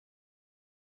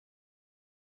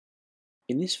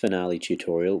In this finale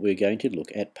tutorial, we're going to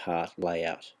look at part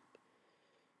layout.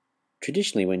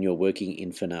 Traditionally, when you're working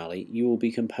in Finale, you will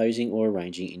be composing or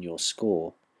arranging in your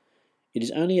score. It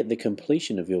is only at the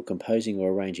completion of your composing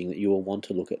or arranging that you will want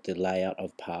to look at the layout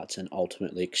of parts and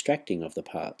ultimately extracting of the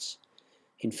parts.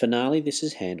 In Finale, this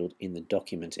is handled in the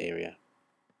Documents area.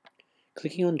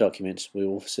 Clicking on Documents, we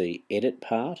will see Edit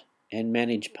Part and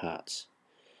Manage Parts.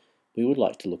 We would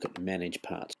like to look at Manage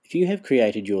Parts. If you have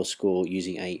created your score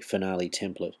using a Finale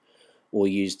template or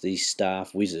used the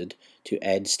Staff Wizard to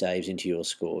add staves into your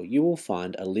score, you will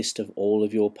find a list of all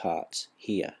of your parts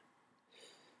here.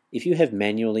 If you have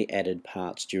manually added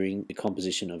parts during the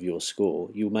composition of your score,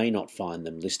 you may not find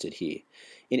them listed here.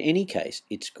 In any case,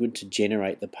 it's good to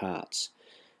generate the parts.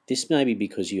 This may be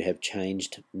because you have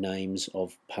changed names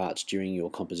of parts during your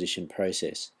composition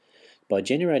process. By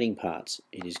generating parts,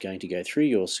 it is going to go through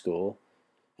your score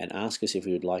and ask us if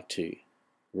we would like to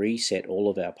reset all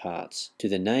of our parts to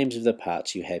the names of the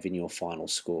parts you have in your final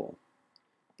score.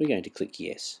 We're going to click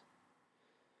Yes.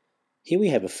 Here we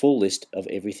have a full list of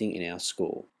everything in our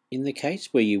score. In the case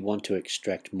where you want to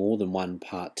extract more than one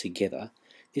part together,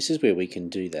 this is where we can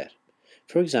do that.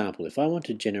 For example, if I want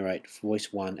to generate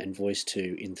voice 1 and voice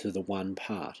 2 into the one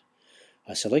part,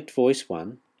 I select voice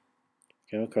 1,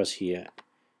 go across here,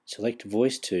 select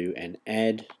voice 2 and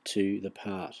add to the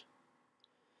part.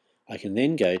 I can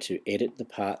then go to edit the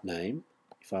part name,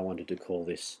 if I wanted to call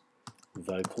this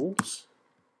vocals,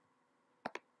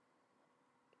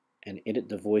 and edit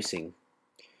the voicing.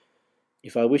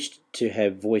 If I wished to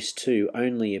have voice 2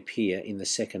 only appear in the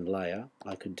second layer,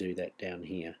 I could do that down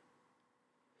here.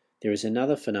 There is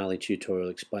another Finale tutorial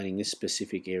explaining this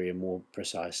specific area more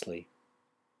precisely.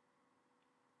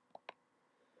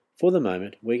 For the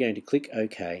moment, we're going to click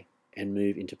OK and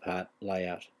move into part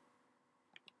layout.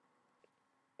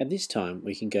 At this time,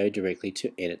 we can go directly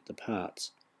to edit the parts.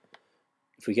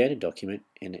 If we go to Document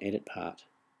and Edit Part,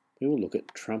 we will look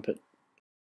at trumpet.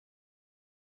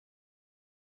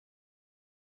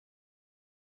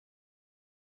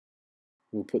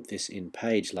 We'll put this in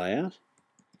page layout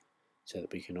so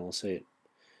that we can all see it.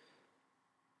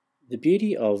 The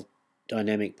beauty of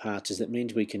dynamic parts is that it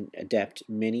means we can adapt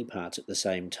many parts at the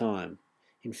same time.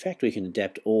 In fact, we can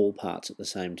adapt all parts at the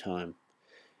same time.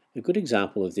 A good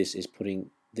example of this is putting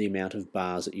the amount of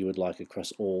bars that you would like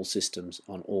across all systems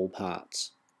on all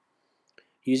parts.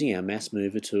 Using our Mass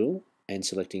Mover tool and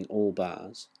selecting all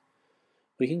bars,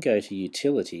 we can go to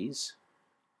Utilities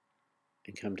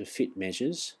and come to Fit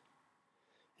Measures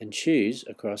and choose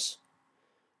across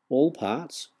all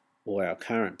parts or our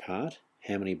current part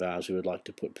how many bars we would like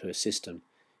to put per system.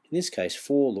 In this case,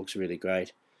 4 looks really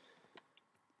great.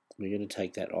 We're going to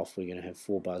take that off. We're going to have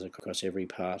 4 bars across every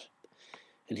part.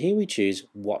 And here we choose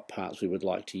what parts we would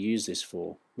like to use this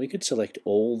for. We could select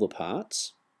all the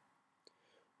parts,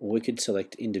 or we could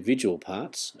select individual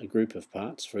parts, a group of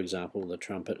parts, for example the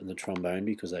trumpet and the trombone,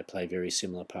 because they play very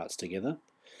similar parts together.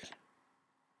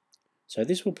 So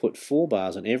this will put 4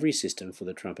 bars on every system for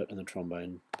the trumpet and the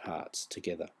trombone parts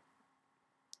together.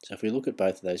 So if we look at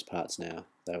both of those parts now,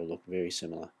 they will look very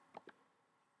similar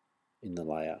in the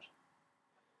layout.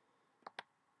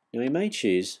 Now we may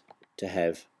choose to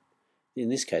have, in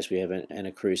this case we have an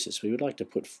acousis. We would like to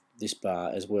put this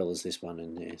bar as well as this one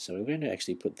in there. So we're going to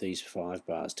actually put these 5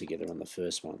 bars together on the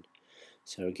first one.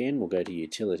 So again we'll go to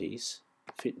Utilities,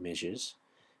 Fit Measures,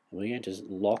 and we're going to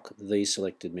lock these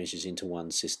selected measures into one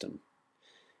system.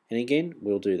 And again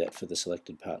we'll do that for the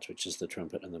selected parts, which is the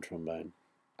trumpet and the trombone.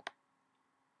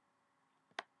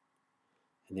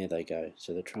 And there they go.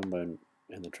 So the trombone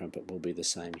and the trumpet will be the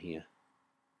same here,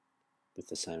 with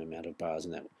the same amount of bars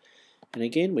in that. And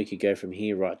again, we could go from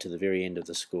here right to the very end of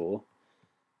the score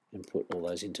and put all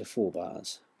those into 4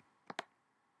 bars.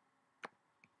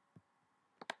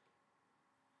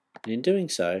 And in doing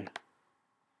so,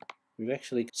 we've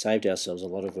actually saved ourselves a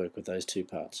lot of work with those 2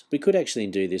 parts. We could actually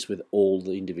do this with all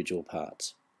the individual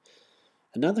parts.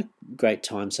 Another great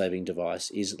time-saving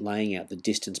device is laying out the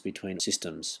distance between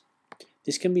systems.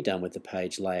 This can be done with the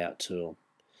Page Layout tool.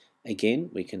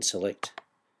 Again, we can select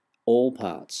all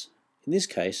parts. In this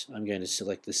case, I'm going to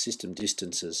select the system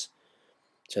distances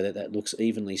so that that looks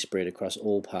evenly spread across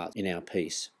all parts in our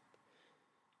piece.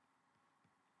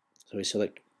 So we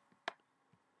select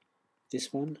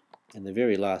this one and the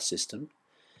very last system,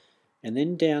 and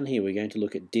then down here we're going to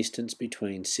look at distance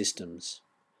between systems.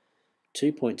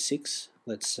 2.6,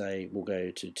 let's say we'll go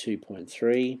to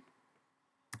 2.3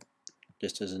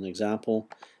 just as an example,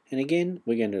 and again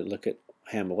we're going to look at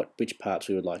which parts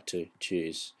we would like to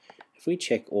choose. If we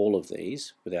check all of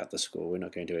these without the score, we're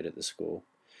not going to edit the score,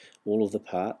 all of the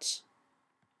parts,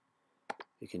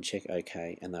 we can check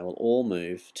OK and they will all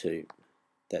move to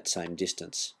that same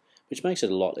distance, which makes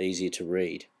it a lot easier to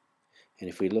read. And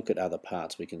if we look at other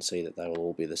parts, we can see that they will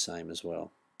all be the same as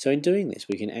well. So in doing this,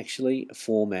 we can actually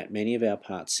format many of our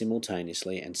parts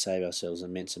simultaneously and save ourselves an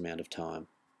immense amount of time.